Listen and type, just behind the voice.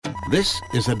This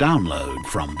is a download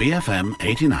from BFM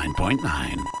 89.9,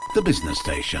 the business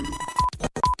station.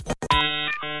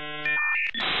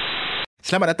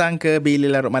 Selamat datang ke Bila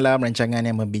Larut Malam, rancangan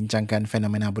yang membincangkan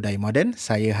fenomena budaya moden.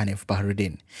 Saya Hanif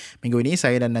Baharudin. Minggu ini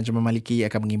saya dan Najma Maliki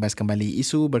akan mengimbas kembali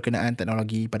isu berkenaan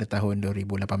teknologi pada tahun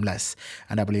 2018.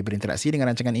 Anda boleh berinteraksi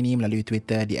dengan rancangan ini melalui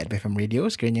Twitter di @BFM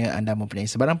Radio. Sekiranya anda mempunyai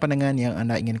sebarang pandangan yang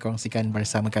anda ingin kongsikan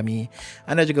bersama kami,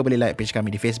 anda juga boleh like page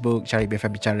kami di Facebook, cari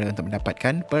BFM Bicara untuk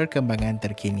mendapatkan perkembangan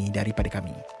terkini daripada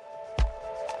kami.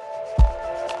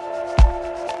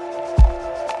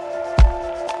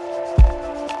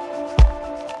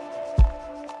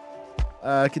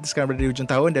 Kita sekarang berada di hujung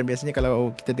tahun dan biasanya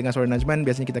kalau kita dengar suara Najman,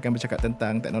 biasanya kita akan bercakap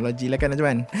tentang teknologi lah kan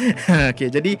Najman.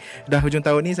 Okay, jadi dah hujung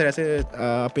tahun ni saya rasa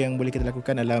apa yang boleh kita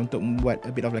lakukan adalah untuk membuat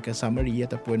a bit of like a summary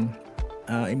ataupun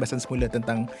imbasan semula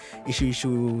tentang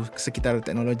isu-isu sekitar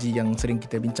teknologi yang sering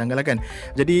kita bincangkan lah kan.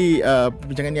 Jadi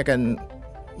bincangan ni akan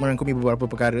merangkumi beberapa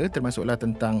perkara, termasuklah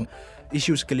tentang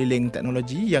isu sekeliling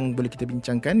teknologi yang boleh kita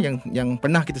bincangkan, yang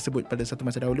pernah kita sebut pada satu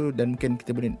masa dahulu dan mungkin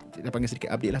kita boleh dapatkan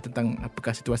sedikit update lah tentang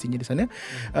apakah situasinya di sana.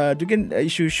 Juga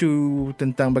isu-isu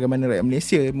tentang bagaimana rakyat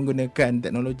Malaysia menggunakan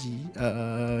teknologi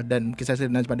dan mungkin saya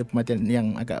Najma ada pemerhatian yang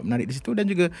agak menarik di situ, dan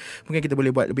juga mungkin kita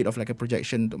boleh buat a bit of like a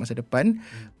projection untuk masa depan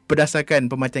berdasarkan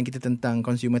pemerhatian kita tentang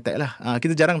consumer tech lah.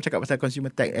 Kita jarang bercakap pasal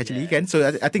consumer tech actually kan, so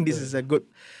I think this is a good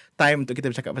time untuk kita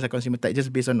bercakap pasal consumer tech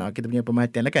just based on kita punya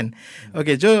pemerhatian lah kan.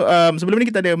 Okay, so sebelum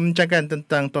ni kita ada membincangkan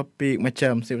tentang topik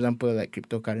macam say for example like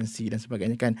cryptocurrency dan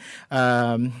sebagainya kan.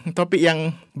 Topik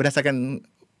yang berdasarkan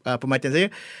pemerhatian saya,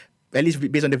 at least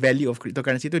based on the value of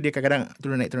cryptocurrency tu, dia kadang-kadang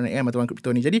turun naik mata wang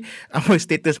kripto ni. Jadi apa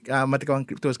status mata wang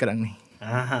kripto sekarang ni?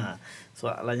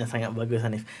 Soalannya sangat bagus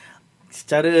Hanif.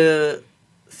 Secara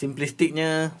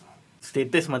simplistiknya,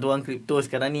 status mata wang kripto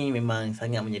sekarang ni memang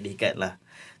sangat menyedihkan lah.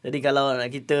 Jadi kalau nak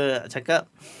kita cakap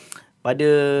pada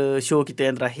show kita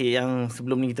yang terakhir yang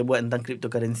sebelum ni kita buat tentang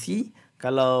cryptocurrency,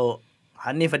 kalau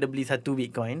Hanif ada beli satu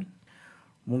Bitcoin,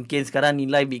 mungkin sekarang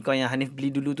nilai Bitcoin yang Hanif beli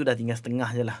dulu tu dah tinggal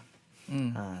setengah je lah.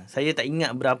 Saya tak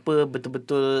ingat berapa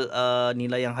betul-betul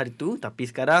nilai yang hari tu, tapi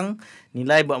sekarang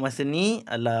nilai buat masa ni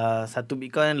adalah satu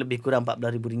Bitcoin lebih kurang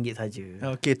RM14,000 saja.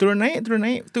 Okey, turun naik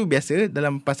tu biasa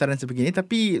dalam pasaran sebegini,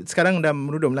 tapi sekarang dah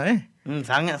merudum lah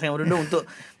Sangat-sangat merudum untuk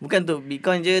bukan untuk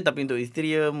Bitcoin je, tapi untuk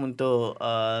Ethereum, untuk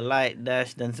Lite,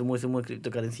 Dash dan semua-semua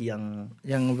cryptocurrency yang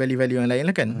value-value yang lain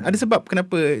lah kan. Ada sebab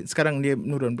kenapa sekarang dia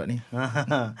menurun pula ni?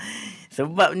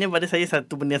 Sebabnya pada saya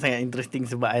satu benda sangat interesting,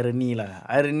 sebab irony lah.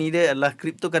 Irony dia adalah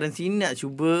cryptocurrency ni nak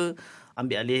cuba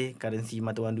ambil alih currency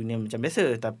mata wang dunia macam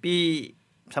biasa, tapi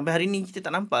sampai hari ni kita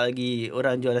tak nampak lagi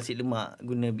orang jual nasi lemak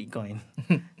guna Bitcoin.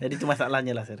 Jadi itu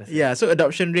masalahnya lah saya rasa. Yeah, so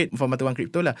adoption rate for mata wang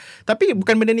kripto lah. Tapi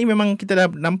bukan benda ni memang kita dah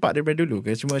nampak daripada dulu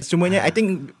ke? Semuanya I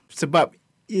think sebab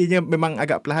ianya memang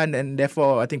agak perlahan, and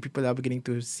therefore I think people are beginning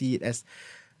to see it as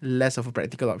less of a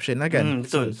practical option lah kan.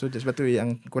 Betul. So sebab tu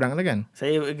yang kurang lah kan.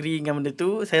 Saya agree dengan benda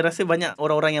tu. Saya rasa banyak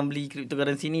orang-orang yang beli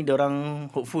cryptocurrency ni, diorang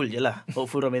hopeful je lah.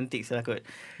 Hopeful romantic lah kot.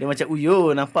 Dia macam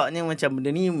nampaknya macam benda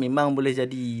ni memang boleh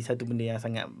jadi satu benda yang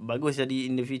sangat bagus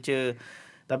jadi in the future.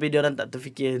 Tapi diorang tak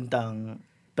terfikir tentang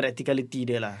practicality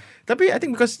dia lah. Tapi I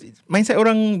think because mindset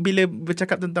orang bila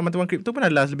bercakap tentang mata wang kripto pun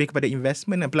adalah lebih kepada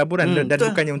investment dan pelaburan, dan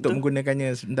betul, bukannya untuk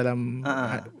menggunakannya dalam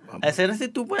saya rasa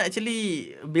tu pun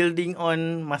actually building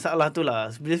on masalah tu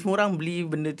lah. Bila semua orang beli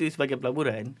benda tu sebagai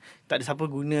pelaburan, tak ada siapa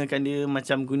gunakan dia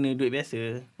macam guna duit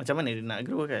biasa. Macam mana dia nak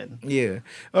grow kan? Yeah.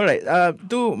 Alright,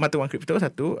 tu mata wang kripto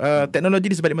satu.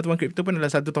 Teknologi di sebalik mata wang kripto pun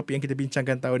adalah satu topik yang kita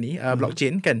bincangkan tahun ni,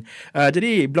 blockchain kan.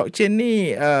 Jadi blockchain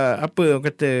ni apa orang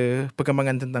kata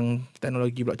perkembangan tentang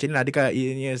teknologi blockchain lah. Adakah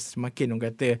ianya semakin orang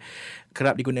kata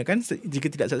kerap digunakan? Jika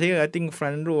tidak salah saya, I think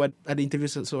front row ada interview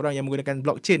seseorang yang menggunakan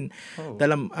blockchain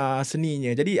dalam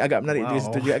seninya. Jadi agak menarik dari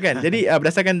situ juga kan. Jadi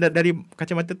berdasarkan dari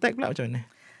kacamata tech pula macam mana?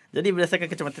 Jadi berdasarkan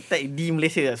kacamata tech di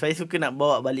Malaysia, saya suka nak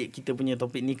bawa balik kita punya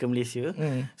topik ni ke Malaysia.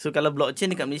 So kalau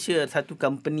blockchain dekat Malaysia, satu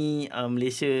company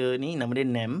Malaysia ni nama dia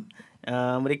NAM.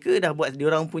 Mereka dah buat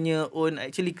diorang punya own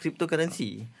actually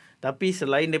cryptocurrency. Tapi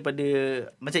selain daripada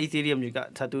macam Ethereum juga,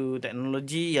 satu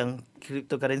teknologi yang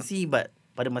cryptocurrency but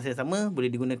pada masa yang sama boleh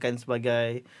digunakan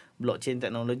sebagai blockchain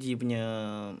teknologi punya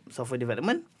software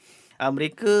development.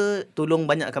 Mereka tolong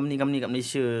banyak company-company kat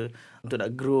Malaysia untuk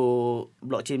nak grow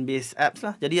blockchain based apps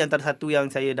lah. Jadi antara satu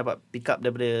yang saya dapat pick up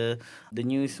daripada the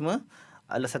news semua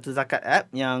adalah satu zakat app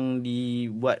yang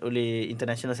dibuat oleh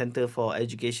International Center for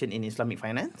Education in Islamic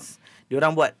Finance.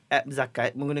 Diorang buat app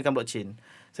zakat menggunakan blockchain.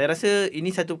 Saya rasa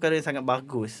ini satu perkara yang sangat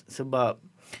bagus, sebab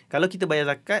kalau kita bayar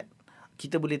zakat,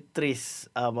 kita boleh trace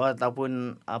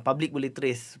ataupun public boleh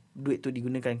trace duit tu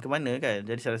digunakan ke mana kan.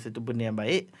 Jadi saya rasa itu benda yang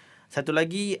baik. Satu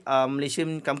lagi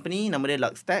Malaysian company nama dia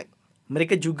Luxtech.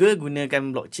 mereka juga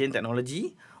gunakan blockchain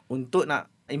teknologi untuk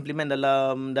nak implement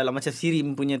dalam macam Siri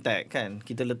punya tag kan.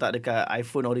 Kita letak dekat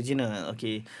iPhone original.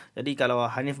 Okay. Jadi kalau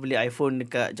Hanif beli iPhone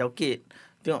dekat Chowkit,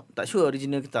 tengok tak sure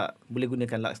original ke tak. Boleh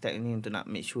gunakan Lux tag ni untuk nak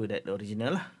make sure that the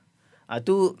original lah.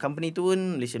 Tu company tu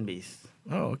pun Malaysian based.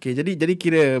 Oh, okay. Jadi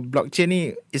kira blockchain ni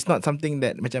is not something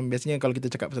that macam biasanya kalau kita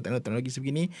cakap pasal teknologi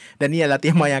sebegini, dan ni adalah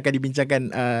tema yang akan dibincangkan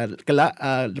kelak.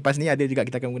 Lepas ni ada juga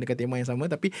kita akan menggunakan tema yang sama,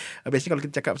 tapi biasanya kalau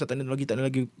kita cakap pasal teknologi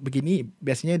begini,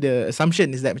 biasanya the assumption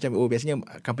is that macam biasanya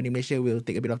company Malaysia will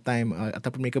take a bit of time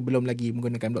ataupun mereka belum lagi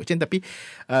menggunakan blockchain, tapi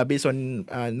based on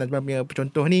Najman punya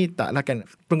contoh ni, taklah kan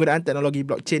penggunaan teknologi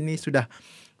blockchain ni sudah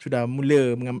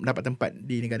mula mendapat tempat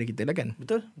di negara kita lah kan.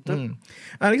 Betul.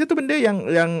 Lagi satu benda yang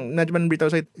Najman beritahu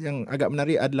saya yang agak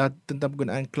menarik adalah tentang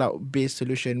penggunaan cloud-based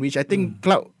solution, which I think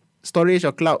cloud storage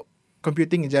or cloud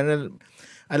computing in general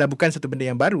adalah bukan satu benda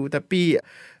yang baru, tapi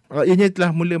ianya telah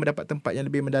mula mendapat tempat yang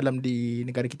lebih mendalam di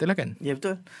negara kita lah kan. Ya,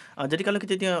 betul. Jadi kalau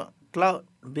kita tengok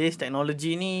cloud-based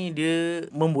technology ni, dia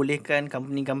membolehkan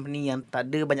company-company yang tak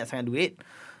ada banyak sangat duit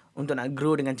untuk nak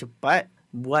grow dengan cepat,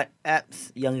 buat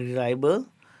apps yang reliable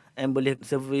and boleh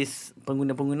servis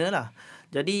pengguna-pengguna lah.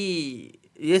 Jadi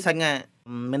ia sangat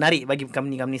menarik bagi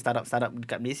company-company startup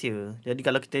dekat Malaysia. Jadi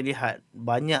kalau kita lihat,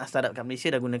 banyak startup kat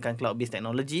Malaysia dah gunakan cloud-based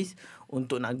technologies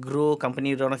untuk nak grow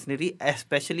company diorang sendiri,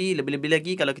 especially lebih-lebih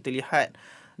lagi kalau kita lihat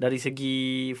dari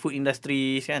segi food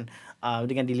industry kan,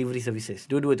 dengan delivery services,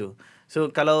 dua-dua tu.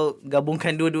 So kalau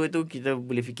gabungkan dua-dua tu, kita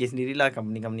boleh fikir sendirilah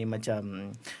company-company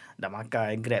macam Dah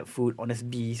Makan, Grab Food, Honest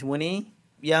Bee, semua ni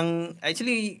yang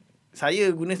actually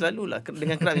saya guna selalu lah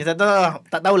dengan kerap ni. Saya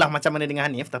tak tahulah macam mana dengan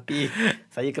Hanif, tapi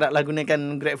saya kerap lah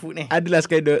gunakan Grab Food ni. Adalah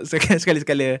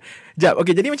sekali-sekala. Jap,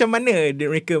 okay, jadi macam mana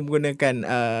mereka menggunakan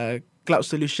cloud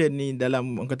solution ni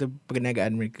dalam orang kata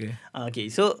perniagaan mereka?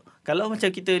 Okay, so kalau macam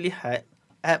kita lihat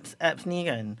apps ni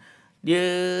kan, dia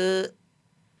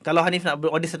kalau Hanif nak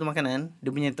order satu makanan,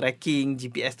 dia punya tracking,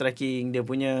 GPS tracking, dia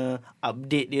punya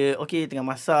update dia, okay, tengah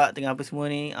masak, tengah apa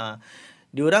semua ni,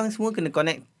 diorang semua kena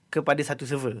connect kepada satu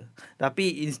server.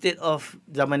 Tapi instead of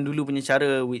zaman dulu punya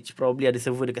cara, which probably ada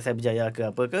server dekat Cyberjaya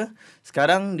ke apa ke,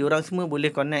 sekarang diorang semua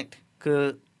boleh connect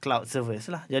ke cloud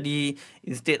servers lah. Jadi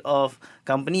instead of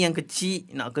company yang kecil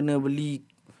nak kena beli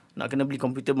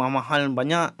komputer mahal-mahal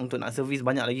banyak untuk nak servis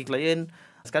banyak lagi klien,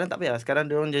 sekarang tak payah. Sekarang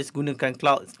diorang just gunakan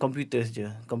cloud computers je,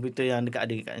 komputer yang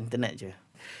ada dekat internet je.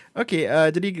 Okey,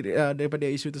 jadi daripada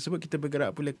isu tersebut kita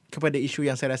bergerak pula kepada isu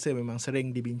yang saya rasa memang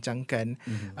sering dibincangkan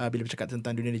bila bercakap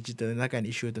tentang dunia digital, kan,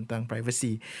 isu tentang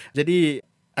privacy. Jadi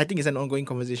I think it's an ongoing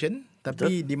conversation,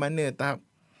 tapi di mana tahap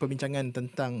perbincangan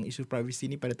tentang isu privacy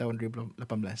ni pada tahun 2018?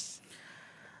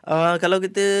 Kalau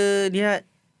kita lihat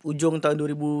ujung tahun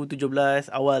 2017,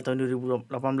 awal tahun 2018,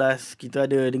 kita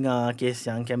ada dengar kes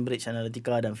yang Cambridge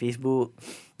Analytica dan Facebook,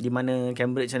 di mana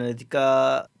Cambridge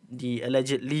Analytica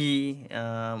allegedly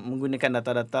menggunakan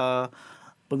data-data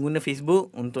pengguna Facebook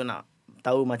untuk nak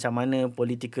tahu macam mana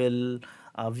political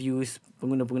views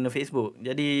pengguna-pengguna Facebook.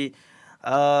 Jadi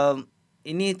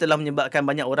ini telah menyebabkan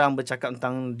banyak orang bercakap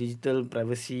tentang digital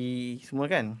privacy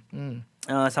semua kan.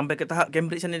 Sampai ke tahap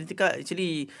Cambridge Analytica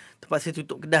actually terpaksa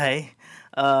tutup kedai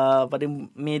pada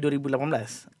Mei 2018.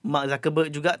 Mark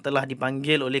Zuckerberg juga telah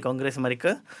dipanggil oleh Kongres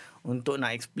Amerika untuk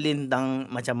nak explain tentang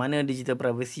macam mana digital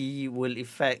privacy will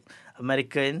affect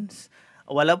Americans.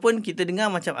 Walaupun kita dengar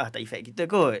macam tak affect kita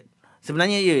kot.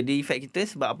 Sebenarnya dia affect kita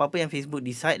sebab apa-apa yang Facebook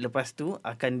decide lepas tu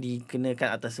akan dikenakan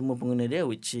atas semua pengguna dia,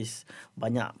 which is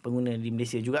banyak pengguna di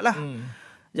Malaysia jugalah.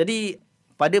 Jadi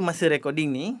pada masa recording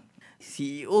ni,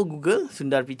 CEO Google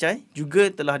Sundar Pichai juga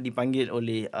telah dipanggil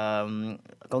oleh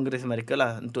Kongres Amerika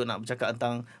lah untuk nak bercakap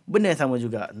tentang benda yang sama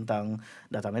juga, tentang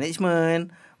data management,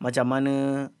 macam mana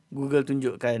Google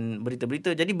tunjukkan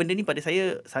berita-berita. Jadi benda ni pada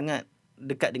saya sangat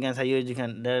dekat dengan saya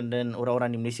dan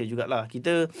orang-orang di Malaysia jugalah.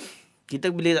 Kita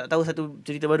boleh tak tahu satu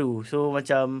cerita baru. So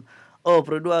macam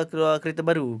Perodua keluar kereta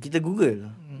baru, kita Google.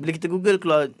 Bila kita Google,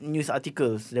 keluar news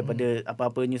articles daripada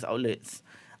apa-apa news outlets.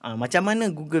 Macam mana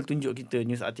Google tunjuk kita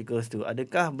news articles tu?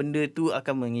 Adakah benda tu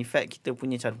akan mengefek kita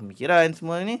punya cara pemikiran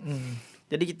semua ni?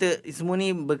 Jadi kita semua ni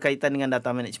berkaitan dengan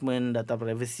data management, data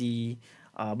privacy.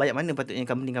 Banyak mana patutnya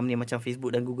company-company macam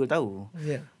Facebook dan Google tahu?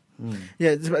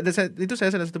 Ya, sebab itu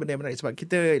saya rasa satu benda yang menarik, sebab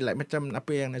kita macam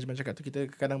apa yang Najman cakap tu, kita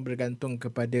kadang bergantung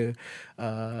kepada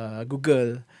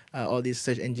Google, all these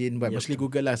search engine, but mostly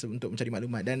Google lah untuk mencari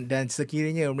maklumat, dan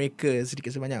sekiranya mereka sedikit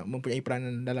sebanyak mempunyai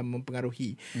peranan dalam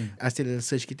mempengaruhi hasil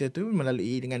search kita tu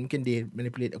melalui dengan mungkin dia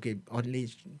manipulate, only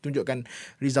tunjukkan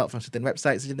result from certain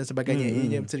websites dan sebagainya.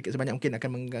 Ianya sedikit sebanyak mungkin akan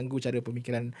mengganggu cara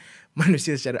pemikiran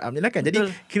manusia secara amnya lah kan. Jadi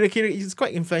kira-kira it's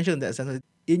quite influential in that sense.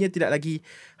 ianya tidak lagi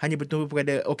hanya bertumpu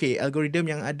kepada algoritma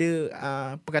yang ada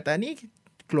perkataan ni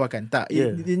keluarkan. Tak,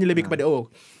 ianya lebih kepada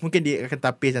mungkin dia akan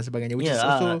tapis dan sebagainya, which is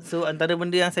also so antara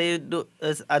benda yang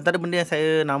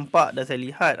saya nampak dan saya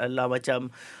lihat adalah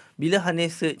macam bila hanya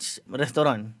search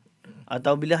restoran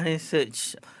atau bila hanya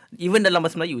search even dalam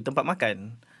bahasa Melayu tempat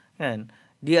makan kan,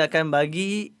 dia akan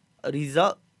bagi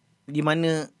result di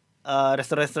mana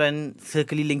restoran-restoran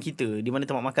sekeliling kita, di mana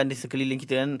tempat makan di sekeliling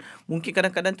kita, dan mungkin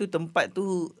kadang-kadang tu tempat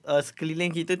tu sekeliling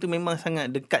kita tu memang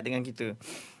sangat dekat dengan kita.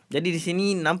 Jadi di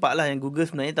sini nampaklah yang Google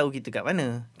sebenarnya tahu kita kat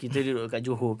mana. Kita duduk kat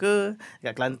Johor ke,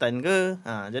 kat Kelantan ke.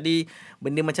 Jadi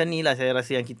benda macam ni lah saya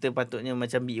rasa yang kita patutnya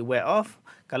macam be aware of.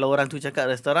 Kalau orang tu cakap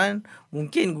restoran,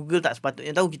 mungkin Google tak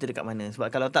sepatutnya tahu kita dekat mana.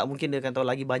 Sebab kalau tak, mungkin dia akan tahu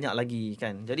lagi banyak lagi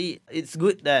kan. Jadi it's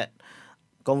good that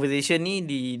conversation ni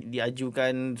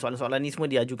diajukan, soalan-soalan ni semua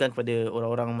diajukan kepada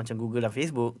orang-orang macam Google dan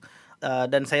Facebook.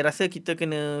 Dan saya rasa kita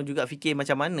kena juga fikir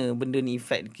macam mana benda ni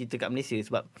effect kita kat Malaysia.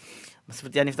 Sebab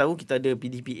seperti Hanif tahu, kita ada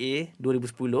PDPA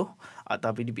 2010 atau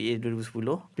PDPA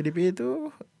 2010. PDPA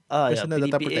tu Personal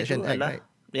Data Protection Act, right?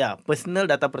 Ya, Personal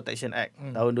Data Protection Act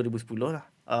tahun 2010 lah.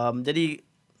 Jadi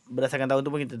berdasarkan tahun tu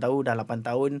pun kita tahu dah 8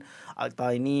 tahun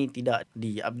akta ini tidak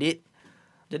di-update.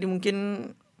 Jadi mungkin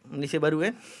Malaysia baru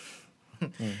kan.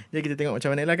 Jadi kita tengok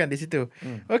macam mana lah kan di situ.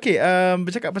 Okey,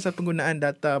 bercakap pasal penggunaan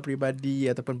data peribadi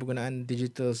ataupun penggunaan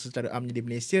digital secara amnya di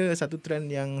Malaysia, satu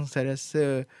trend yang saya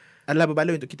rasa adalah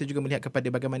berbaloi untuk kita juga melihat kepada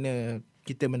bagaimana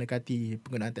kita mendekati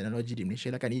penggunaan teknologi di Malaysia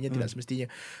lah kan. Ianya tidak semestinya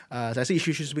saya rasa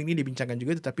isu-isu sebegini ni dibincangkan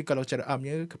juga, tetapi kalau secara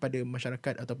amnya kepada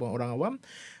masyarakat ataupun orang awam,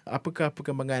 apakah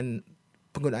perkembangan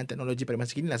penggunaan teknologi pada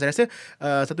masa kini lah. Saya rasa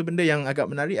satu benda yang agak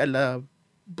menarik adalah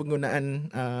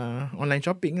penggunaan online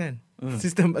shopping kan.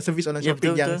 Sistem servis online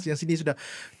shopping betul. Yang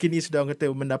kini sudah orang kata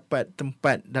mendapat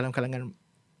tempat dalam kalangan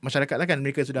masyarakat lah kan.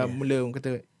 Mereka sudah mula orang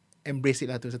kata embrace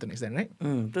it lah tu satu extent, right?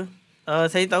 Betul.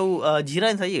 Saya tahu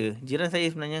jiran saya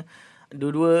sebenarnya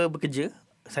dua-dua bekerja.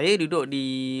 Saya duduk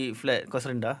di flat kos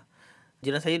rendah.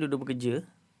 Jiran saya duduk bekerja.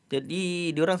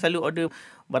 Jadi diorang selalu order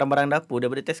barang-barang dapur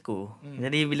daripada Tesco.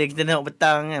 Jadi bila kita nak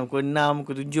petang kan, pukul 6,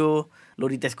 pukul 7,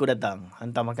 lori Tesco datang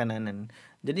hantar makanan.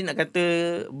 Jadi nak kata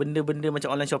benda-benda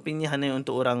macam online shopping ni hanya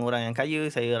untuk orang-orang yang kaya,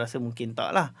 saya rasa mungkin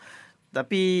tak lah.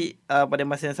 Tapi pada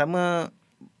masa yang sama,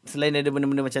 selain ada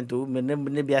benda-benda macam tu,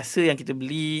 benda-benda biasa yang kita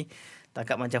beli,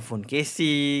 takat macam phone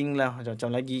casing lah, macam-macam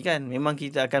lagi kan, memang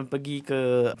kita akan pergi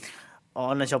ke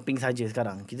online shopping saja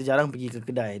sekarang. Kita jarang pergi ke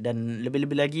kedai. Dan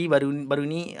lebih-lebih lagi baru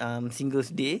ni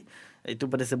Singles Day, itu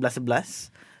pada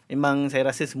 11/11. Memang saya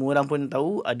rasa semua orang pun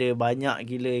tahu ada banyak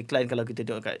gila iklan kalau kita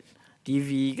tengok kat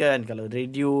TV kan, kalau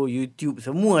radio, YouTube,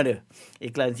 semua ada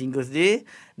iklan Singles Day.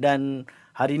 Dan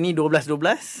hari ni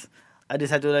 12/12 ada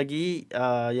satu lagi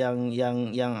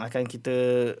yang akan kita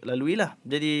lalui lah.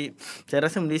 Jadi saya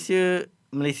rasa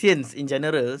Malaysians in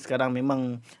general sekarang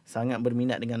memang sangat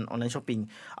berminat dengan online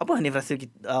shopping. Apa Hanif rasa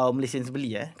Malaysians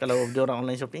beli kalau dia orang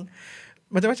online shopping?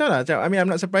 Macam-macam lah. I mean, I'm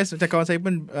not surprised. Macam kawan saya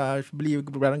pun beli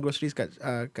barang groceries kat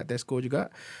Tesco juga.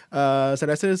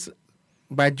 Saya rasa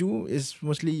baju is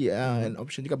mostly an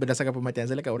option juga berdasarkan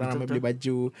pemerhatian saya lah kan. Orang ramai beli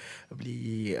baju,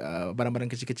 beli barang-barang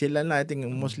kecil-kecilan lah. I think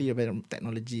mostly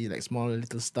technology, like small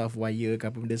little stuff, wire ke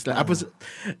apa benda.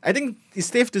 I think it's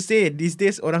safe to say these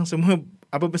days orang semua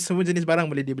semua jenis barang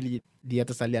boleh dia beli di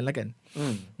atas talian lah kan.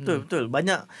 Betul.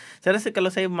 Banyak. Saya rasa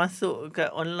kalau saya masuk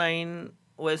kat online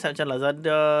website macam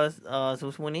Lazada,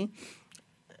 semua ni,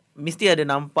 mesti ada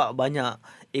nampak banyak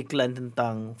iklan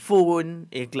tentang phone,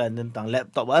 iklan tentang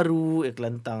laptop baru,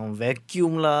 iklan tentang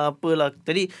vacuum lah, apalah.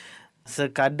 Jadi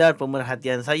sekadar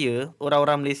pemerhatian saya,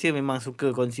 orang-orang Malaysia memang suka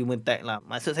consumer tech lah.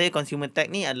 Maksud saya consumer tech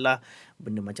ni adalah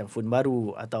benda macam phone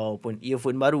baru, ataupun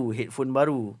earphone baru, headphone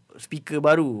baru, speaker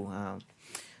baru.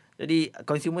 Jadi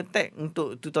consumer tech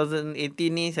untuk 2018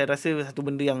 ni saya rasa satu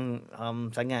benda yang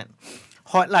sangat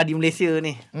hot lah di Malaysia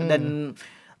ni. Dan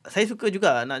saya suka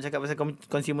juga nak cakap pasal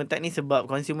consumer tech ni sebab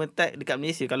consumer tech dekat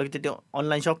Malaysia, kalau kita tengok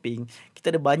online shopping,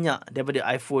 kita ada banyak daripada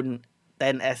iPhone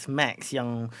XS Max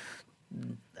yang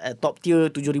top tier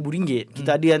RM7,000.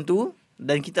 Kita ada yang tu,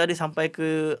 dan kita ada sampai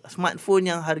ke smartphone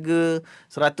yang harga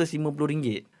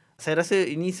RM150. Saya rasa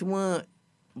ini semua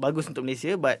bagus untuk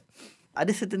Malaysia, but ada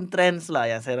certain trends lah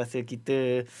yang saya rasa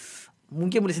kita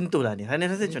mungkin boleh sentuh lah ni.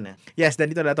 Hanif rasa macam mana? Yes,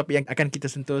 dan itu adalah topik yang akan kita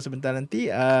sentuh sebentar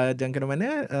nanti. Jangan ke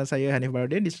mana-mana. Saya Hanif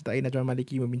Baharudin disertai Najwan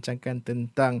Maliki membincangkan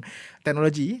tentang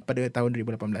teknologi pada tahun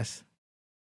 2018.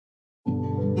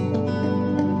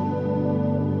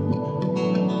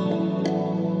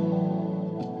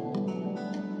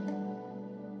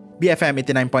 BFM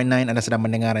 89.9, anda sedang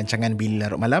mendengar rancangan Bila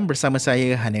Larut Malam bersama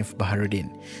saya Hanif Baharudin.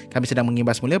 Kami sedang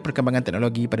mengimbas mula perkembangan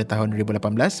teknologi pada tahun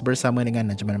 2018 bersama dengan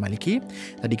Najman Maliki.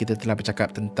 Tadi kita telah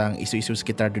bercakap tentang isu-isu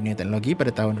sekitar dunia teknologi pada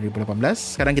tahun 2018.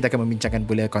 Sekarang kita akan membincangkan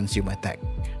pula consumer tech.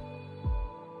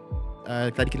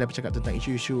 Tadi kita bercakap tentang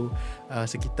isu-isu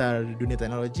sekitar dunia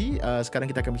teknologi. Sekarang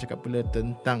kita akan bercakap pula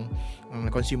tentang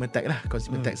consumer tech lah.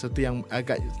 Consumer tech, sesuatu yang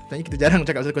agak sebenarnya kita jarang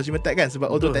cakap pasal consumer tech kan. Sebab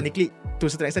although technically to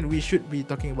a certain extent we should be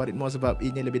talking about it more, sebab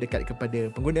ini lebih dekat kepada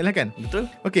pengguna lah kan.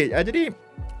 Betul. Okay, jadi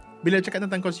bila cakap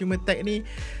tentang consumer tech ni,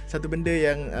 satu benda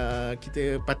yang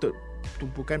kita patut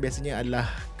tumpukan biasanya adalah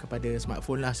kepada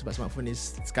smartphone lah. Sebab smartphone ni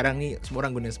sekarang ni semua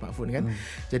orang guna smartphone kan.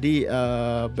 Jadi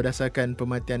berdasarkan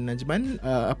pemerhatian Najman,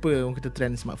 apa orang kata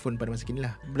trend smartphone pada masa kini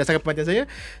lah. Berdasarkan pemerhatian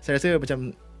saya rasa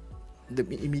macam the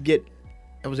immediate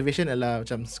observation adalah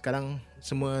macam sekarang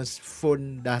semua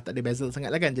phone dah tak ada bezel sangat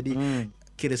lah kan. Jadi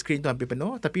kira screen tu hampir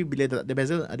penuh. Tapi bila tak ada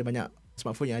bezel, ada banyak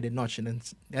smartphone yang ada notch dan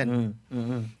kan.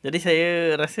 Jadi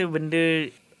saya rasa benda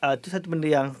tu satu benda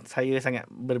yang saya sangat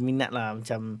berminat lah.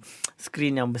 Macam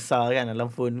skrin yang besar kan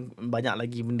dalam phone, banyak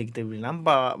lagi benda kita boleh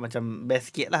nampak. Macam best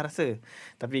sikit lah rasa.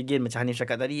 Tapi again macam Hanif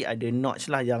cakap tadi, ada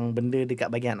notch lah yang benda dekat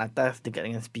bahagian atas, dekat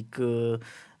dengan speaker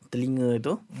telinga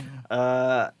tu,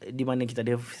 di mana kita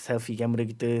ada selfie kamera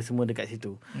kita semua dekat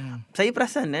situ. Saya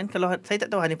perasan kan, kalau saya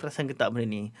tak tahu Hanif perasan ke tak benda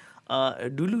ni,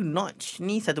 dulu notch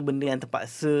ni satu benda yang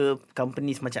terpaksa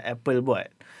company macam Apple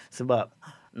buat. Sebab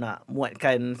nak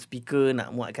muatkan speaker,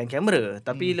 nak muatkan kamera.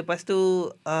 Tapi lepas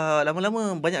tu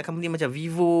lama-lama banyak company macam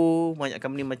Vivo, banyak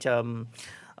company macam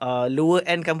lower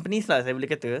end companies lah saya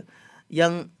boleh kata,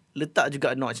 yang letak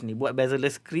juga notch ni, buat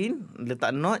bezel-less screen,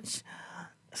 letak notch.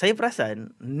 Saya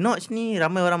perasan notch ni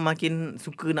ramai orang makin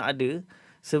suka nak ada,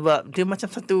 sebab dia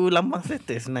macam satu lambang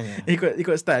status sebenarnya.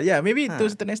 Ikut style. Yeah, maybe to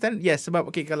a certain extent, yes.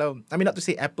 Sebab okay, kalau I mean not to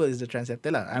say Apple is the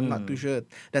trendsetter lah, I'm not too sure.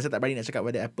 Dan saya tak berani nak cakap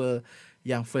pada Apple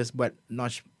yang first buat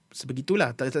notch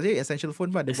sebegitulah. Tak saja Essential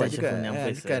Phone pun ada buat juga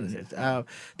kan.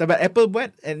 Tapi Apple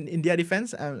buat, and in their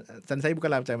defense, dan saya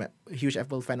bukanlah macam huge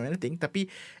Apple fan or anything, tapi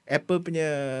Apple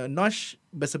punya notch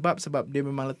sebab dia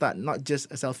memang letak not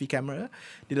just a selfie camera,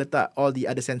 dia letak all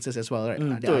the other sensors as well, right?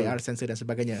 Ada IR sensor dan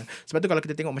sebagainya. Sebab tu kalau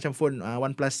kita tengok macam phone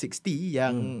OnePlus 60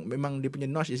 yang memang dia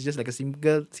punya notch is just like a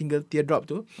single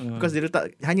teardrop tu, because dia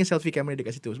letak hanya selfie camera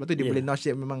dekat situ. Sebab tu dia boleh notch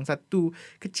dia memang satu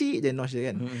kecil je notch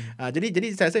dia kan.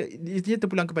 Jadi saya rasa dia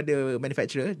terpulang kepada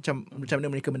manufacturer, macam mana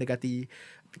mereka mendekati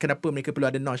kenapa mereka perlu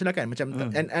ada notch lah kan. Macam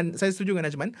and saya setuju dengan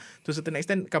Najman, to a certain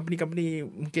extent company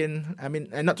mungkin, I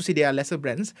mean not to say they are lesser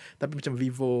brands, tapi macam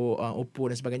Vivo,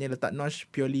 Oppo dan sebagainya letak notch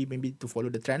purely maybe to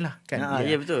follow the trend lah kan.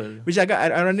 Ya betul. Which agak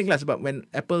ironic lah, sebab when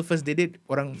Apple first did it,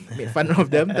 orang made fun of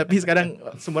them. Tapi sekarang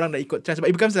semua orang dah ikut trend, sebab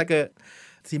it becomes like a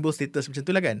simbol status macam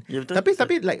tu lah kan. Ya, betul,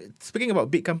 tapi like speaking about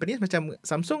big companies, macam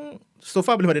Samsung so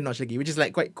far belum ada notch lagi, which is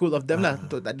like quite cool of them lah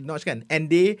untuk tak ada notch kan. And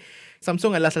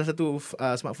Samsung adalah salah satu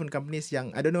smartphone companies yang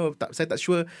I don't know, saya tak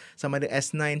sure sama ada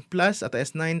S9 Plus atau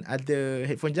S9 ada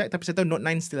headphone jack, tapi saya tahu Note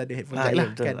 9 still ada headphone jack lah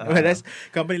betul. Kan. Whereas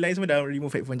company lain semua dah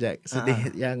remove headphone jack. Sedih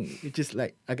yang which is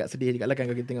like agak sedih juga lah kan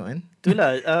kalau kita tengok kan. Itulah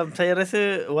saya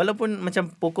rasa walaupun macam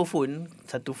Pocophone,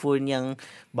 satu phone yang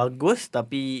bagus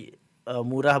tapi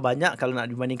murah banyak kalau nak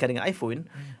dibandingkan dengan iPhone.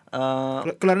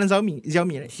 Keluaran Xiaomi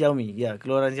right? Xiaomi, ya,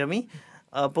 keluaran Xiaomi.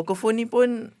 Pocophone ni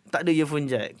pun tak ada earphone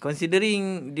jack.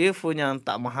 Considering dia phone yang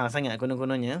tak mahal sangat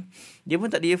konon-kononnya, dia pun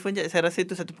tak ada earphone jack. Saya rasa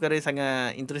itu satu perkara yang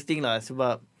sangat interesting lah.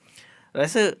 Sebab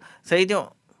rasa saya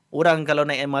tengok orang kalau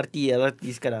naik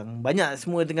LRT sekarang, banyak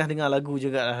semua tengah dengar lagu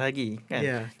juga lah lagi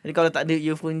kan. Jadi kalau tak ada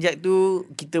earphone jack tu,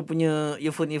 kita punya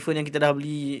earphone yang kita dah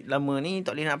beli lama ni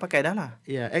tak boleh nak pakai dah lah.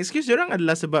 Excuse diorang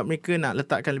adalah sebab mereka nak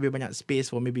letakkan lebih banyak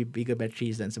space for maybe bigger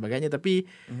batteries dan sebagainya. Tapi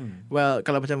well,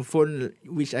 kalau macam phone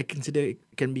which I consider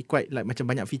can be quite like macam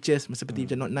banyak features, seperti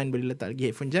macam Note 9 boleh letak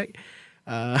lagi headphone jack,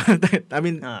 I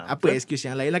mean apa excuse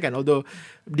yang lain lah kan. Although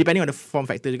depending on the form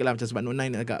factor juga lah, macam sebab Note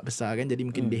 9 agak besar kan, jadi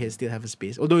mungkin they still have a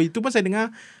space. Although itu pun saya dengar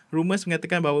rumours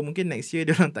mengatakan bahawa mungkin next year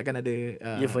diorang takkan ada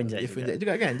earphone jack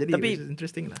juga kan. Jadi tapi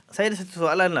interesting lah. Saya ada satu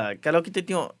soalan lah. Kalau kita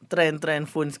tengok trend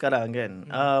phone sekarang kan,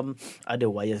 ada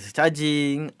wireless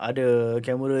charging, ada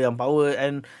kamera yang power,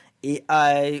 and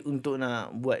AI untuk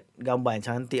nak buat gambar yang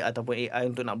cantik, ataupun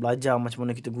AI untuk nak belajar macam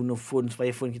mana kita guna phone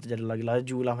supaya phone kita jadi lagi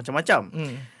laju lah, macam-macam.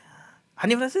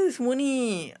 Hanif rasa semua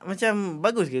ni macam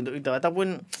bagus ke untuk kita?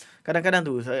 Ataupun kadang-kadang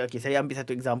tu saya ambil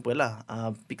satu example lah,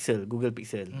 Google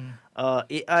Pixel.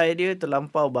 AI dia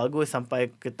terlampau bagus sampai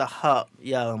ke tahap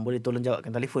yang boleh tolong jawabkan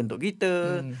telefon untuk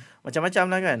kita. Macam-macam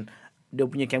lah kan. Dia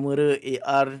punya kamera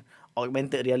AR,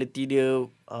 augmented reality dia,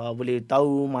 boleh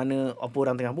tahu mana apa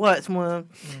orang tengah buat semua.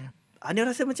 Hanif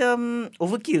rasa macam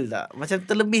overkill tak? Macam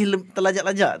terlebih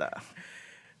terlajak-lajak tak?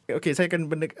 Okay, saya akan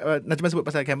Najman sebut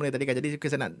pasal kamera tadi kan. Jadi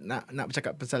saya nak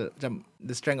bercakap pasal macam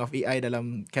the strength of AI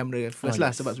dalam kamera first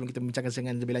lah, sebab sebelum kita bincangkan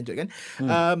dengan lebih lanjut kan.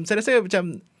 Saya rasa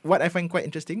macam what I find quite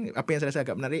interesting, apa yang saya rasa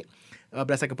agak menarik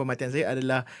berdasarkan pemerhatian saya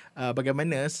adalah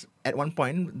bagaimana at one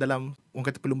point dalam orang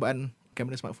kata perlumbaan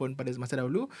kamera smartphone pada masa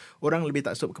dahulu, orang lebih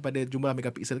taksub kepada jumlah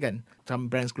megapiksel kan. Some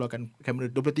brands keluarkan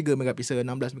kamera 23 megapiksel,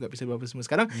 16 megapiksel, berapa semua.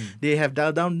 Sekarang they have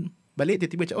dialed down balik,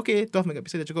 tiba-tiba macam okay, 12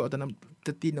 megapiksel dah cukup, atau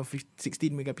 13 or 16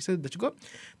 megapiksel dah cukup.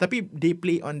 Tapi they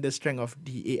play on the strength of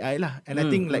the AI lah. And I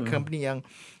think like company yang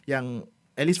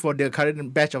at least for the current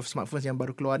batch of smartphones yang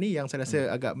baru keluar ni, yang saya rasa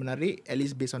agak menarik, at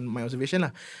least based on my observation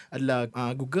lah, adalah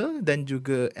Google dan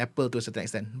juga Apple to a certain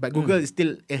extent. But Google is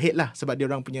still ahead lah, sebab dia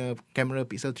orang punya kamera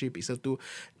Pixel 3, Pixel 2,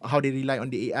 how they rely on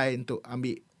the AI untuk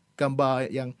ambil gambar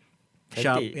yang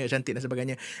sharp, cantik dan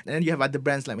sebagainya. And then you have other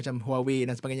brands like macam Huawei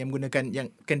dan sebagainya yang menggunakan, yang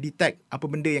can detect apa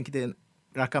benda yang kita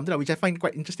rakam tu lah, which I find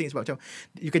quite interesting, sebab macam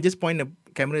you can just point a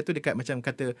camera tu dekat macam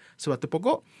kata suatu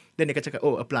pokok, dan dia akan cakap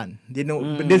a plant. Dia know,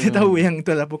 benda dia tahu yang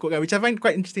itu adalah pokok kan, which I find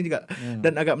quite interesting juga.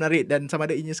 Dan agak menarik, dan sama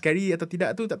ada inya scary atau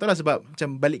tidak tu tak tahulah, sebab macam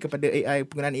balik kepada AI,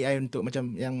 penggunaan AI untuk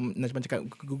macam yang macam cakap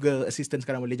Google Assistant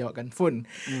sekarang boleh jawabkan phone.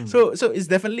 So it's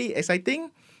definitely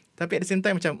exciting, tapi at the same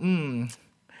time macam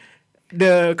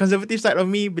the conservative side of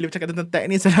me bila bercakap tentang tech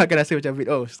ni, saya akan rasa macam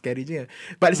bit scary je.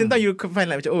 But at the same time you can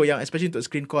find like macam yang especially untuk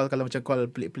screen call, kalau macam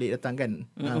call pelik-pelik datang kan,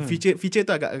 feature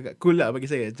tu agak cool lah bagi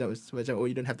saya. Macam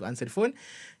you don't have to answer the phone,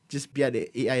 just biar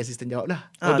the AI assistant jawab lah.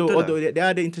 Although dia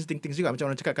ada interesting things juga, macam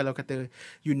orang cakap kalau kata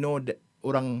you know that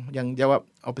orang yang jawab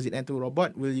opposite end tu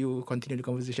robot, will you continue the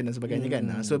conversation dan sebagainya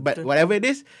kan. So but whatever it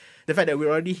is, the fact that we're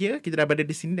already here, kita dah berada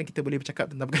di sini dan kita boleh bercakap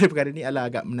tentang perkara-perkara ni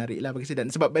adalah agak menarik lah bagi saya. Dan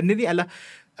sebab benda ni adalah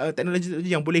teknologi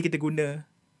yang boleh kita guna,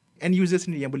 end user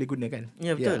sendiri yang boleh guna kan.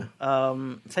 Ya, betul.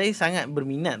 Saya sangat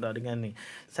berminat tau dengan ni.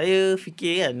 Saya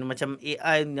fikir kan macam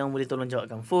AI yang boleh tolong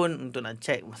jawabkan phone untuk nak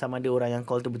check sama ada orang yang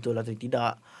call tu betul atau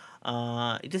tidak.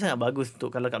 Itu sangat bagus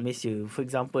untuk kalau kat Malaysia. For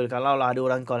example, kalau lah ada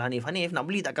orang call Hanif nak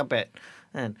beli tak kapet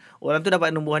kan, orang tu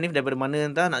dapat nombor Hanif daripada mana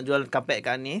entah, nak jual kapet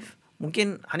kat Hanif,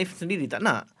 mungkin Hanif sendiri tak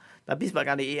nak, tapi sebab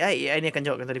ada AI ni akan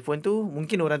jawabkan telefon tu,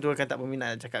 mungkin orang tu akan tak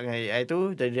berminat cakap dengan AI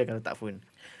tu, jadi dia akan letak phone.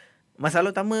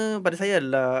 Masalah utama pada saya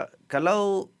adalah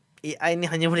kalau AI ni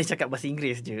hanya boleh cakap bahasa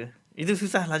Inggeris je, itu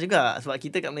susah lah juga. Sebab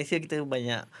kita kat Malaysia, kita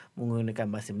banyak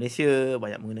menggunakan bahasa Malaysia,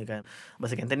 banyak menggunakan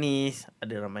bahasa Cantonese,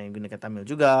 ada ramai yang gunakan Tamil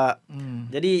juga.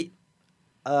 Jadi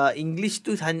English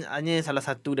tu hanya salah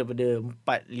satu daripada 4,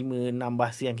 5, 6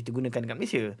 bahasa yang kita gunakan kat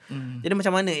Malaysia. Jadi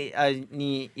macam mana AI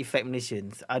ni affect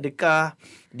Malaysians? Adakah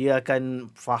dia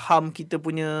akan faham kita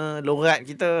punya logat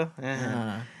kita?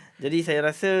 Jadi saya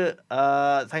rasa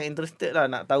sangat interested lah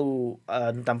nak tahu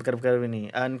tentang perkara-perkara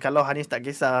ni. Dan kalau Hanif tak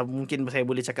kisah, mungkin saya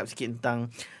boleh cakap sikit tentang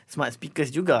smart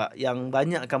speakers juga, yang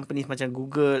banyak companies macam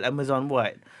Google, Amazon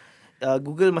buat.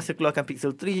 Google masa keluarkan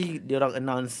Pixel 3, dia orang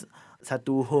announce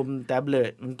satu home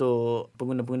tablet untuk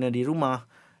pengguna-pengguna di rumah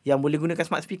yang boleh gunakan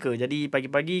smart speaker. Jadi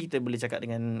pagi-pagi kita boleh cakap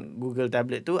dengan Google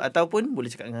tablet tu, ataupun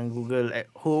boleh cakap dengan Google at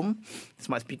Home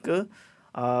smart speaker.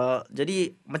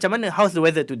 Jadi macam mana, how's the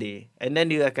weather today, and then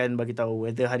dia akan bagi tahu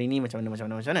weather hari ni macam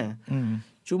mana.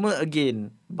 Cuma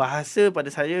again, bahasa pada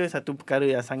saya satu perkara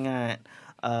yang sangat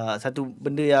satu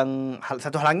benda yang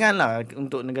satu halangan lah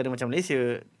untuk negara macam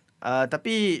Malaysia.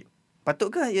 Tapi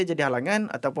patutkah ia jadi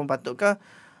halangan, ataupun patutkah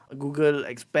Google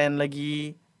expand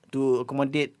lagi to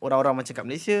accommodate orang-orang macam kat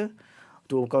Malaysia,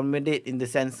 to accommodate in the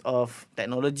sense of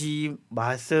technology,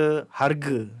 bahasa,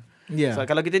 harga. So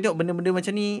kalau kita tengok benda-benda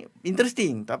macam ni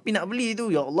interesting, tapi nak beli tu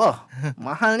ya Allah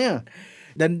mahalnya.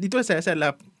 Dan itu saya rasa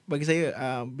adalah bagi saya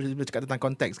bila bercakap tentang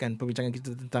konteks kan, perbincangan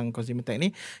kita tentang consumer tech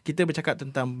ni, kita bercakap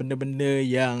tentang benda-benda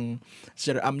yang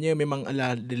secara amnya memang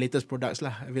adalah the latest products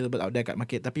lah available out there kat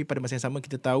market. Tapi pada masa yang sama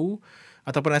kita tahu,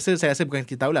 ataupun saya rasa bukan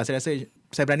kita tahulah, saya rasa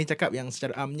saya berani cakap yang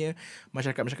secara amnya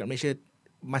masyarakat Malaysia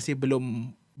masih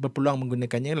belum berpeluang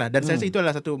menggunakannya lah. Dan saya rasa itu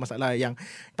adalah satu masalah yang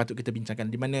patut kita bincangkan,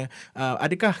 di mana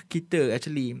adakah kita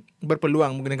actually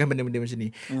berpeluang menggunakan benda-benda macam ni,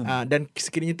 dan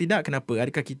sekiranya tidak, kenapa?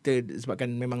 Adakah kita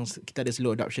sebabkan memang kita ada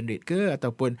slow adoption rate ke,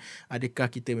 ataupun adakah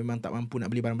kita memang tak mampu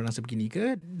nak beli barang-barang sebegini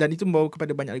ke? Dan itu membawa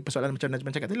kepada banyak lagi persoalan macam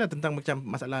Najman cakap tadi lah, tentang macam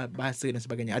masalah bahasa dan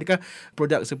sebagainya. Adakah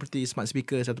produk seperti smart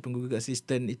speaker ataupun Google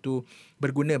Assistant itu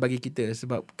berguna bagi kita,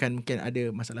 sebab kan mungkin ada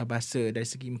masalah bahasa dari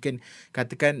segi, mungkin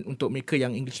katakan untuk mereka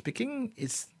yang English speaking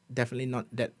it's definitely not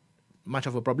that much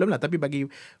of a problem lah, tapi bagi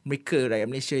mereka rakyat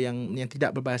Malaysia yang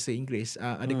tidak berbahasa Inggeris,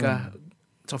 adakah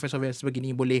software-software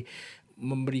sebegini boleh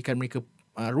memberikan mereka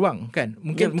ruang kan?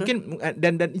 Mungkin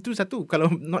dan itu satu, kalau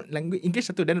not language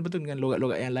English satu, dan betul dengan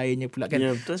logat-logat yang lainnya pula kan.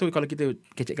 So kalau kita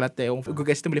kecek Kelantan,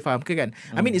 Google Assistant boleh faham ke kan?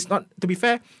 I mean it's not, to be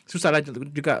fair, susah lah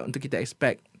juga untuk kita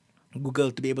expect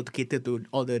Google to be able to cater to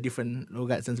all the different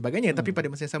logats dan sebagainya. Tapi pada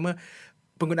masa yang sama,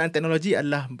 penggunaan teknologi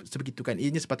adalah sebegitu kan.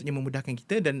 Ianya sepatutnya memudahkan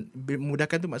kita, dan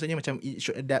memudahkan tu maksudnya macam it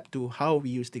should adapt to how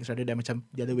we use things rather than macam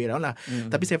the other way around lah.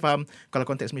 Tapi saya faham kalau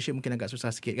konteks Malaysia mungkin agak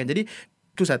susah sikit kan. Jadi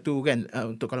tu satu kan,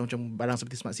 untuk kalau macam barang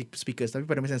seperti smart speakers. Tapi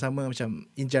pada masa yang sama macam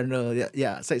in general,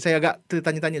 saya agak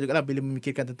tertanya-tanya jugalah bila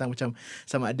memikirkan tentang macam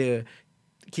sama ada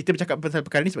kita bercakap pasal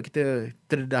perkara ni sebab kita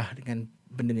terdedah dengan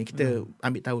benda ni. Kita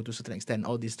ambil tahu to certain extent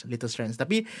all these latest trends.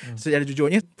 Tapi secara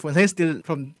jujurnya, phone saya still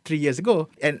from 3 years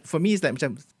ago. And for me, it's like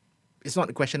macam, it's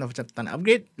not a question of macam tak nak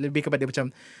upgrade. Lebih kepada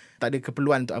macam tak ada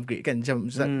keperluan untuk upgrade kan.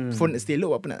 Macam phone still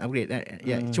low, apa nak upgrade.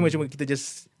 Cuma kita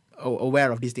just aware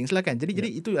of these things lah kan. Jadi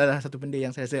itu adalah satu benda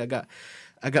yang saya rasa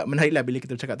agak menarik lah bila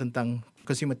kita bercakap tentang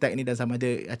consumer tech ni, dan sama ada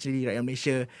actually rakyat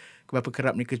Malaysia berapa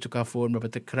kerap mereka tukar phone, berapa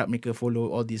kerap mereka follow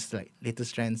all these like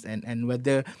latest trends, and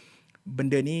whether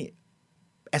benda ni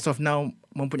as of now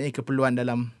mempunyai keperluan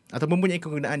dalam, atau mempunyai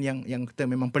kegunaan yang kita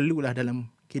memang perlulah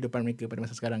dalam kehidupan mereka pada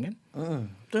masa sekarang kan.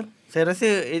 Betul. Saya rasa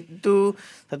itu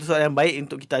satu soalan yang baik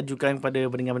untuk kita ajukan kepada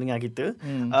pendengar-pendengar kita.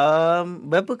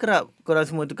 Berapa kerap korang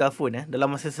semua tukar phone dalam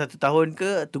masa 1 tahun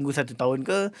ke, tunggu 1 tahun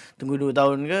ke, tunggu 2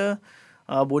 tahun ke,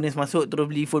 bonus masuk terus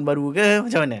beli phone baru ke,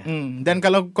 macam mana? Dan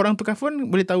kalau korang tukar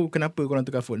phone, boleh tahu kenapa korang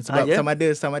tukar phone. Sebab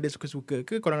sama ada suka-suka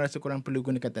ke, korang rasa korang perlu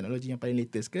gunakan teknologi yang paling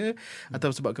latest ke,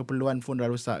 atau sebab keperluan phone dah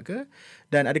rosak ke.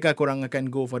 Dan adakah korang akan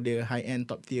go for the high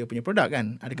end top tier punya produk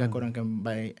kan? Adakah korang akan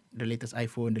buy the latest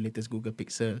iPhone, the latest Google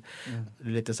Pixel,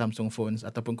 the latest Samsung phones,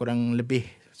 ataupun korang lebih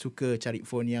suka cari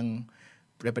phone yang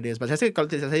daripada, sebab saya rasa kalau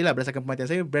tidak saya lah, berdasarkan perhatian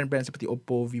saya, brand-brand seperti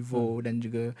Oppo, Vivo dan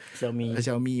juga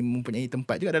Xiaomi mempunyai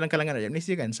tempat juga dalam kalangan rakyat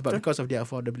Malaysia kan, sebab because of their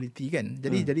affordability kan.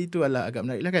 Jadi itu adalah agak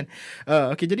menarik lah kan.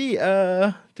 Okay, jadi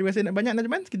terima kasih banyak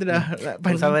Najman. Kita dah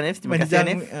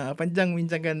panjang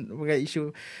membincangkan berbagai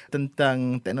isu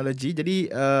tentang teknologi. Jadi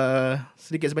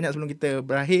sedikit sebanyak sebelum kita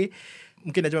berakhir,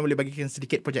 mungkin Najman boleh bagikan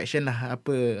sedikit projection lah,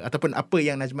 apa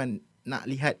yang Najman nak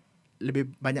lihat lebih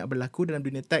banyak berlaku dalam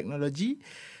dunia teknologi,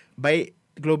 baik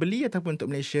globally ataupun untuk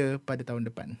Malaysia pada tahun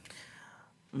depan.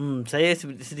 Saya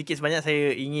sedikit sebanyak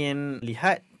saya ingin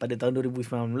lihat pada tahun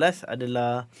 2019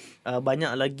 adalah banyak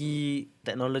lagi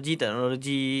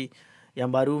teknologi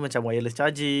yang baru, macam wireless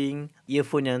charging,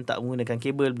 earphone yang tak menggunakan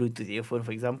kabel, Bluetooth earphone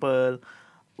for example,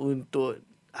 untuk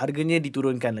harganya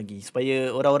diturunkan lagi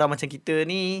supaya orang-orang macam kita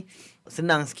ni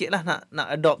senang sikit lah nak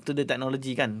adopt to the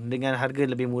technology kan. Dengan harga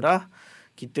lebih murah,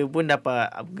 kita pun dapat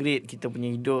upgrade kita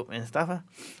punya hidup and stuff lah.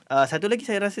 Satu lagi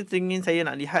saya rasa ingin saya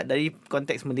nak lihat dari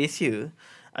konteks Malaysia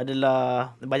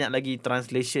adalah banyak lagi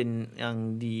translation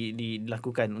yang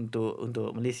dilakukan untuk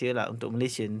Malaysia lah, untuk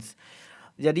Malaysians.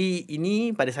 Jadi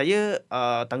ini pada saya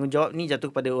tanggungjawab ni jatuh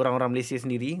kepada orang-orang Malaysia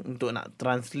sendiri untuk nak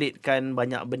translatekan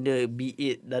banyak benda, be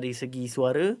it dari segi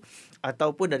suara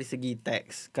ataupun dari segi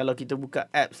teks. Kalau kita buka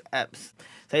apps,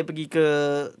 saya pergi ke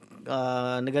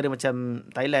negara macam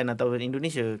Thailand atau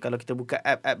Indonesia, kalau kita buka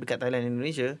app dekat Thailand dan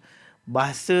Indonesia,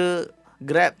 bahasa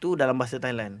Grab tu dalam bahasa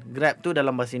Thailand, Grab tu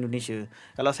dalam bahasa Indonesia.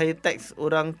 Kalau saya teks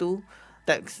orang tu,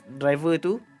 teks driver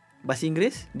tu bahasa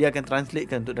Inggeris, dia akan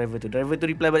translatekan untuk driver tu. Driver tu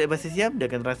reply balik bahasa Siam, dia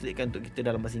akan translatekan untuk kita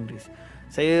dalam bahasa Inggeris.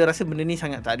 Saya rasa benda ni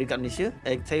sangat tak ada kat Malaysia.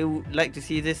 Saya would like to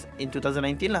see this in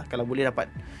 2019 lah. Kalau boleh dapat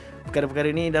perkara-perkara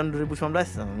ni dalam 2019,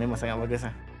 memang sangat bagus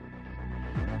lah.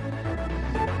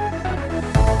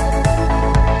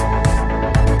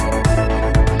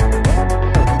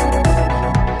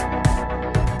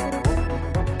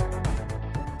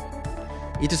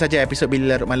 Itu saja episod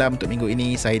Bila Larut Malam untuk minggu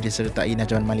ini. Saya disertai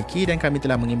Najman Maliki dan kami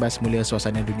telah mengimbas semula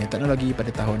suasana dunia teknologi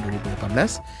pada tahun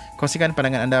 2018. Kongsikan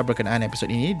pandangan anda berkenaan episod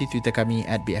ini di Twitter kami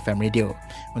 @BFM Radio.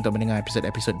 Untuk mendengar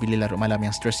episod-episod Bila Larut Malam yang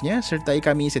seterusnya, sertai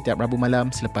kami setiap Rabu malam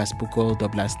selepas pukul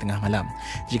 12.30 malam.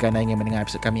 Jika anda ingin mendengar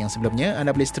episod kami yang sebelumnya,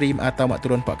 anda boleh stream atau muat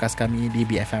turun podcast kami di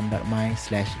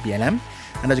bfm.my/blm.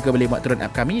 Anda juga boleh muat turun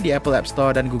app kami di Apple App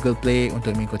Store dan Google Play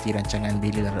untuk mengikuti rancangan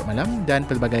Bila Larut Malam dan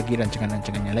pelbagai lagi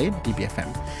rancangan-rancangan yang lain di BFM.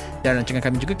 Dan rancangan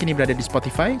kami juga kini berada di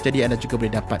Spotify, jadi anda juga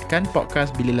boleh dapatkan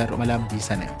podcast Bila Larut Malam di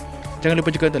sana. Jangan lupa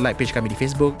juga untuk like page kami di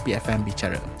Facebook, BFM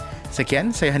Bicara.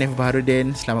 Sekian, saya Hanif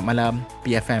Baharudin. Selamat malam,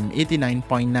 BFM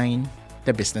 89.9,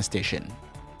 The Business Station.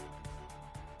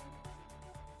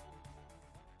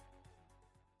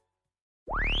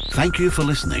 Thank you for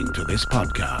listening to this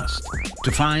podcast.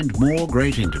 To find more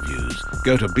great interviews,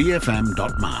 go to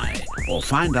bfm.my or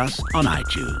find us on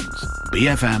iTunes.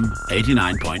 BFM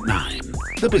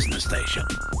 89.9, The Business Station.